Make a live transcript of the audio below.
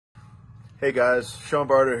Hey guys, Sean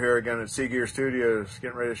Barter here again at Gear Studios,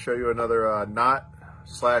 getting ready to show you another knot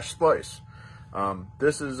slash splice.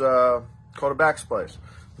 This is called a back splice.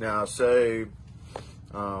 Now say you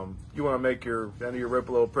want to make your end of your rope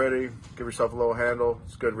a little pretty, give yourself a little handle,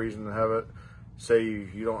 it's a good reason to have it. Say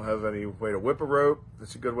you don't have any way to whip a rope,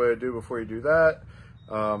 it's a good way to do before you do that.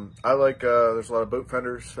 I like, there's a lot of boat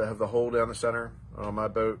fenders that have the hole down the center on my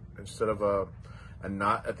boat instead of a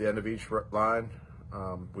knot at the end of each line.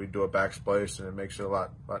 We do a back splice and it makes it a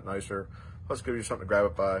lot nicer. Plus give you something to grab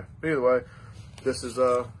it by. But either way, this is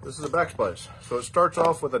a back splice. So it starts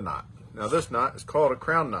off with a knot. Now this knot is called a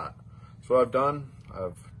crown knot. So what I've done,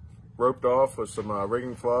 I've roped off with some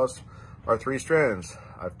rigging floss our 3 strands.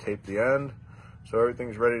 I've taped the end, so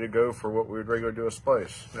everything's ready to go for what we would regularly do a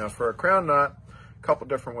splice. Now for a crown knot, a couple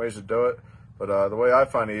different ways to do it, but the way I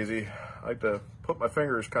find easy, I like to put my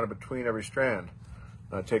fingers kind of between every strand.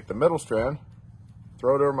 And I take the middle strand,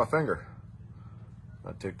 throw it over my finger.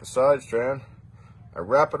 I take the side strand, I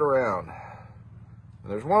wrap it around.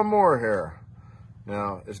 And there's one more here.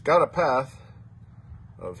 Now, it's got a path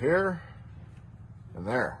of here and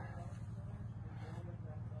there.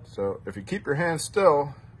 So if you keep your hand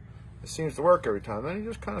still, it seems to work every time. Then you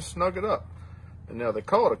just kind of snug it up. And now they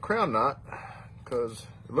call it a crown knot because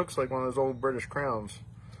it looks like one of those old British crowns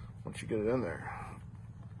once you get it in there.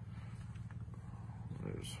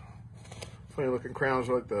 There's funny looking crowns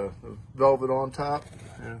like the velvet on top.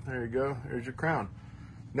 And there you go, there's your crown.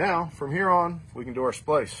 Now, from here on, we can do our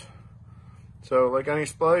splice. So like any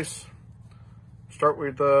splice, start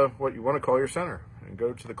with what you want to call your center and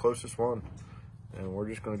go to the closest one. And we're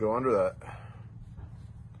just going to go under that.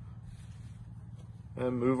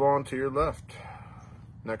 And move on to your left.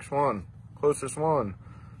 Next one, closest one,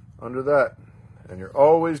 under that. And you're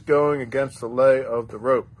always going against the lay of the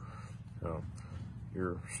rope. So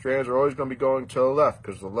your strands are always going to be going to the left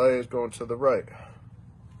because the lay is going to the right.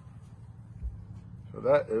 So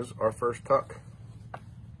that is our first tuck.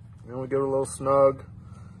 Then we give it a little snug.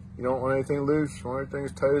 You don't want anything loose, you want everything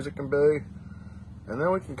as tight as it can be. And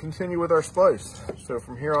then we can continue with our splice. So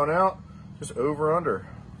from here on out, just over under.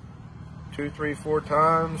 2, 3, 4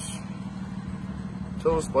 times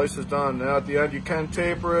until the splice is done. Now at the end you can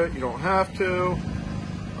taper it, you don't have to.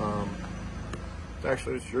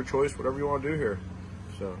 Actually, it's your choice, whatever you want to do here.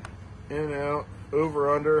 So in, out,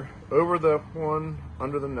 over, under, over the one,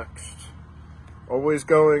 under the next. Always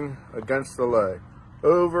going against the lay.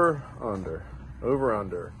 Over, under, over,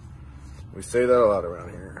 under. We say that a lot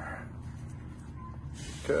around here.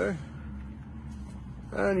 Okay.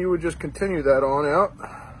 And you would just continue that on out.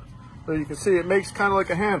 So you can see it makes kind of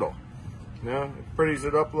like a handle. You know, it pretties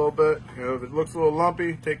it up a little bit. You know, if it looks a little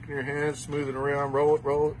lumpy, take it in your hands, smooth it around, roll it,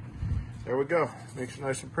 roll it. There we go. Makes it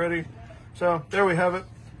nice and pretty. So there we have it.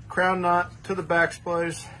 Crown knot to the back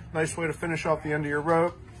splice. Nice way to finish off the end of your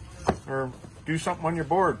rope or do something on your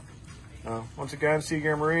board. Once again,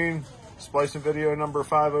 Gear Marine, splicing video number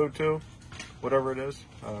 502, whatever it is.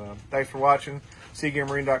 Thanks for watching.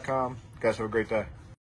 SeaGearMarine.com. Guys, have a great day.